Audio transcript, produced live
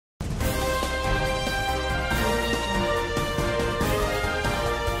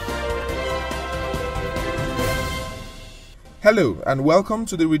Hello and welcome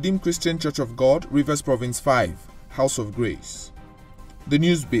to the Redeemed Christian Church of God, Rivers Province 5, House of Grace. The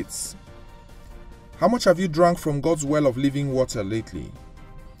news bits. How much have you drunk from God's well of living water lately?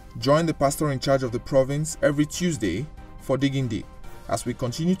 Join the pastor in charge of the province every Tuesday for Digging Deep as we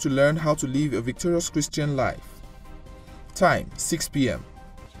continue to learn how to live a victorious Christian life. Time, 6 p.m.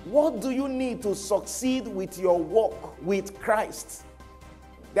 What do you need to succeed with your walk with Christ?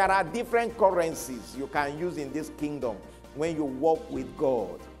 There are different currencies you can use in this kingdom when you walk with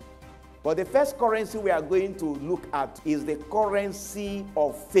God. But the first currency we are going to look at is the currency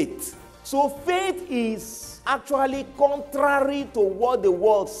of faith. So faith is actually contrary to what the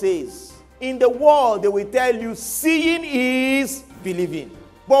world says. In the world, they will tell you seeing is believing.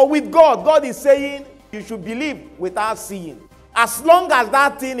 But with God, God is saying you should believe without seeing. As long as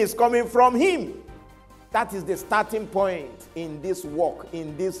that thing is coming from Him. That is the starting point in this walk,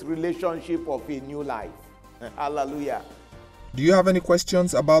 in this relationship of a new life. Hallelujah. Do you have any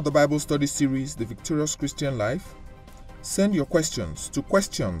questions about the Bible study series, The Victorious Christian Life? Send your questions to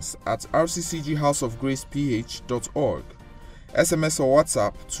questions@rccghouseofgraceph.org. SMS or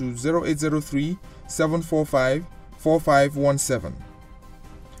WhatsApp to 0803-745-4517.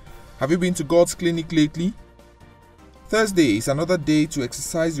 Have you been to God's Clinic lately? Thursday is another day to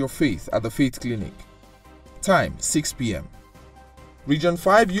exercise your faith at the Faith Clinic. Time, 6 p.m. Region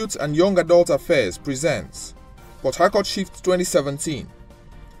 5 Youth and Young Adult Affairs presents Port Harcourt Shift 2017.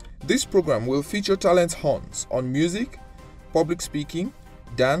 This program will feature talent hunts on music, public speaking,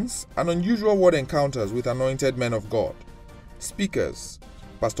 dance, and unusual word encounters with anointed men of God. Speakers: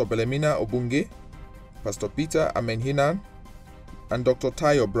 Pastor Belemina Obunge, Pastor Peter Amenhinan, and Dr.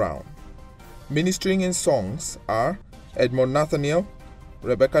 Tayo Brown. Ministering in songs are Edmond Nathaniel,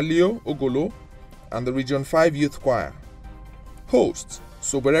 Rebecca Leo Ogolo, and the Region 5 Youth Choir. Host: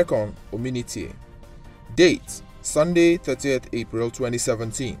 Soberekon Ominitie. Date: Sunday, 30th April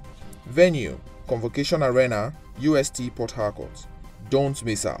 2017. Venue: Convocation Arena, UST Port Harcourt. Don't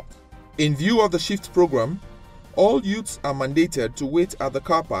miss out. In view of the shift program, all youths are mandated to wait at the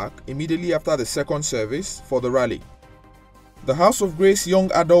car park immediately after the second service for the rally. The House of Grace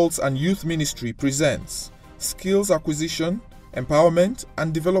Young Adults and Youth Ministry presents Skills Acquisition, Empowerment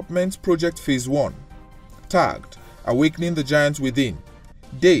and Development Project Phase 1, tagged Awakening the Giant Within.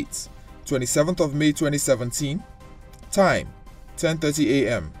 Date: 27th of May 2017. Time: 10:30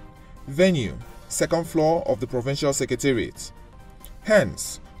 a.m. Venue: second floor of the Provincial Secretariat.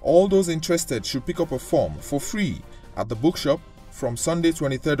 Hence, all those interested should pick up a form for free at the bookshop from Sunday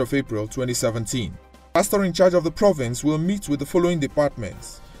 23rd of April 2017. Pastor in charge of the province will meet with the following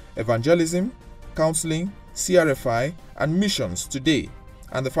departments: Evangelism, Counseling, CRFI, and Missions today,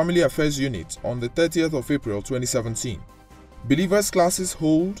 and the Family Affairs Unit on the 30th of April 2017. Believers classes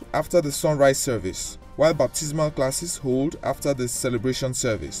hold after the sunrise service, while baptismal classes hold after the celebration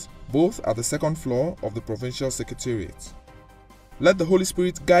service, both at the second floor of the Provincial Secretariat. Let the Holy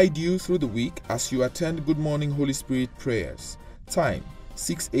Spirit guide you through the week as you attend Good Morning Holy Spirit prayers. Time: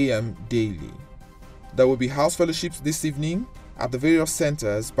 6 a.m. daily. There will be house fellowships this evening at the various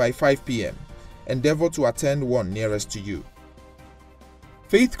centers by 5 p.m. Endeavor to attend one nearest to you.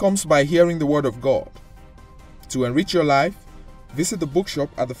 Faith comes by hearing the Word of God. To enrich your life, visit the bookshop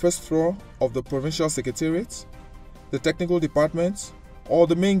at the first floor of the Provincial Secretariat, the Technical Department, or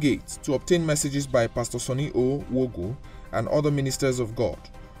the main gate to obtain messages by Pastor Sonny O. Wogu and other ministers of God,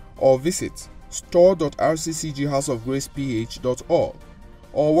 or visit store.rccghouseofgraceph.org,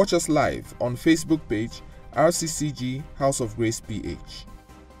 or watch us live on Facebook page RCCG House of Grace PH.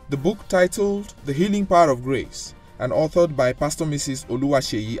 The book titled The Healing Power of Grace and authored by Pastor Mrs.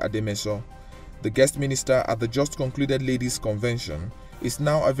 Oluwaseyi Ademeso, the guest minister at the just concluded Ladies' Convention, is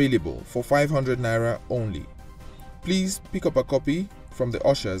now available for 500 naira only. Please pick up a copy from the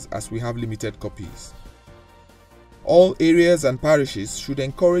ushers as we have limited copies. All areas and parishes should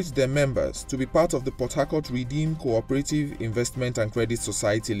encourage their members to be part of the Port Harcourt Redeemed Cooperative Investment and Credit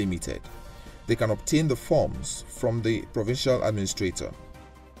Society Limited. They can obtain the forms from the provincial administrator.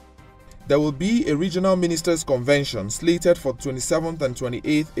 There will be a regional ministers' convention slated for 27th and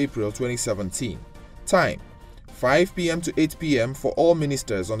 28th April 2017. Time: 5 p.m. to 8 p.m. for all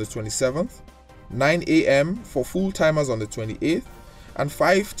ministers on the 27th, 9 a.m. for full-timers on the 28th, and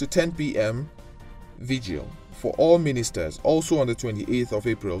 5 to 10 p.m. vigil for all ministers also on the 28th of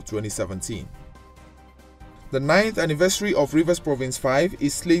April 2017. The 9th anniversary of Rivers Province 5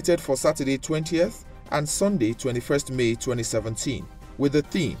 is slated for Saturday 20th and Sunday 21st May 2017 with the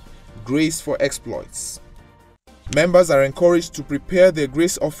theme Grace for Exploits. Members are encouraged to prepare their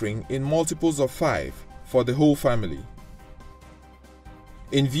grace offering in multiples of 5 for the whole family.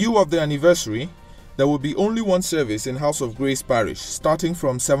 In view of the anniversary, There will be only one service in House of Grace Parish, starting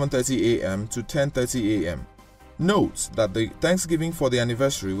from 7:30 a.m. to 10:30 a.m. Note that the Thanksgiving for the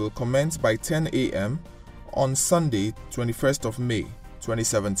anniversary will commence by 10 a.m. on Sunday, 21st of May,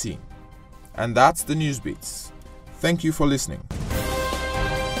 2017. And that's the News Beats. Thank you for listening.